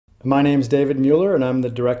My name's David Mueller, and I'm the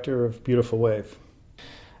director of Beautiful Wave.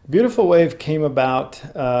 Beautiful Wave came about,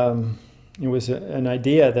 it was an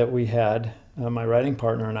idea that we had, my writing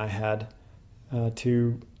partner and I had,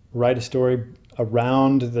 to write a story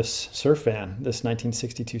around this surf van, this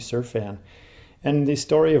 1962 surf van. And the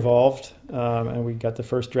story evolved, and we got the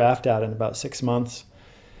first draft out in about 6 months.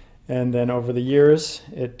 And then over the years,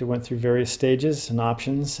 it went through various stages and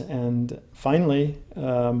options, and finally,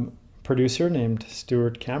 producer named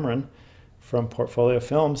Stuart Cameron from Portfolio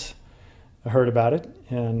Films heard about it,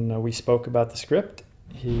 and we spoke about the script.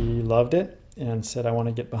 He loved it and said, I want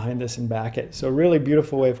to get behind this and back it. So really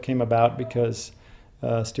Beautiful Wave came about because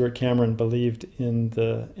Stuart Cameron believed in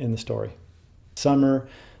the story. Summer,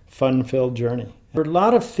 fun-filled journey. There are a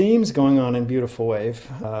lot of themes going on in Beautiful Wave.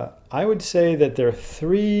 I would say that there are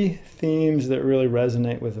 3 themes that really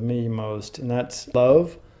resonate with me most, and that's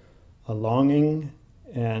love, a longing,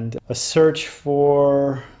 and a search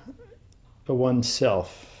for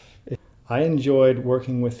oneself. I enjoyed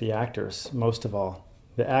working with the actors most of all.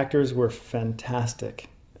 The actors were fantastic.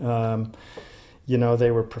 You know,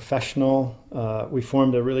 they were professional. We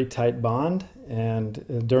formed a really tight bond,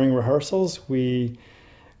 and during rehearsals we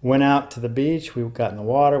went out to the beach, we got in the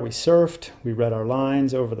water, we surfed, we read our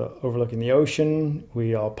lines overlooking the ocean.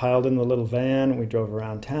 We all piled in the little van, we drove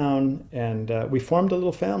around town, and we formed a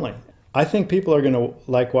little family. I think people are going to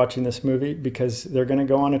like watching this movie because they're going to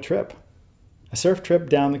go on a surf trip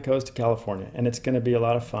down the coast of California, and it's going to be a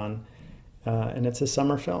lot of fun. And it's a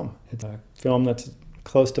summer film. It's a film that's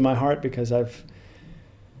close to my heart because I've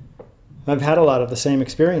had a lot of the same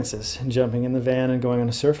experiences, jumping in the van and going on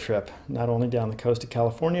a surf trip, not only down the coast of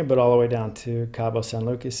California, but all the way down to Cabo San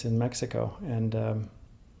Lucas in Mexico. And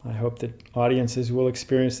I hope that audiences will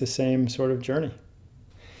experience the same sort of journey.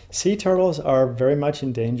 Sea turtles are very much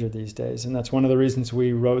in danger these days, and that's one of the reasons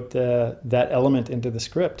we wrote that element into the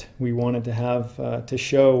script. We wanted to have to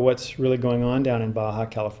show what's really going on down in Baja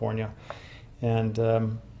California,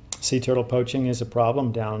 and sea turtle poaching is a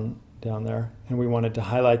problem down there, and we wanted to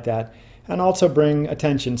highlight that and also bring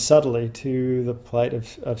attention subtly to the plight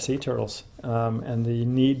of sea turtles and the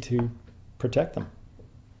need to protect them.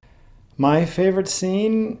 My favorite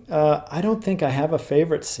scene, I don't think I have a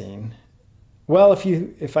favorite scene. Well,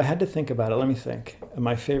 if I had to think about it, let me think.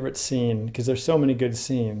 My favorite scene, because there's so many good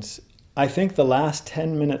scenes, I think the last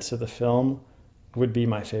 10 minutes of the film would be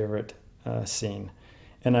my favorite scene.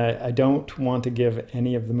 And I don't want to give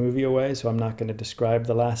any of the movie away, so I'm not going to describe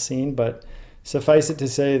the last scene, but suffice it to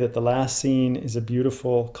say that the last scene is a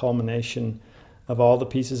beautiful culmination of all the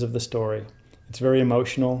pieces of the story. It's very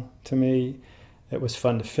emotional to me. It was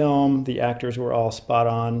fun to film. The actors were all spot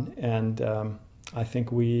on, and I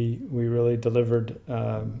think we really delivered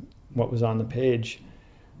what was on the page.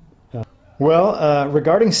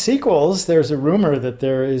 Regarding sequels, there's a rumor that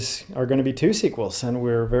are going to be 2 sequels, and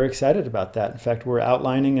we're very excited about that. In fact, we're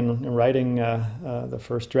outlining and writing the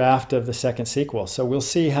first draft of the second sequel. So we'll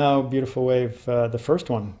see how Beautiful Wave, the first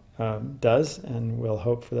one, does, and we'll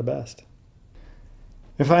hope for the best.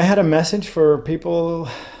 If I had a message for people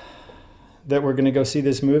that were going to go see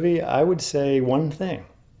this movie, I would say one thing.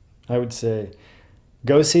 I would say,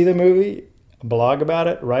 go see the movie, blog about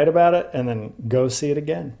it, write about it, and then go see it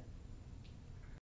again.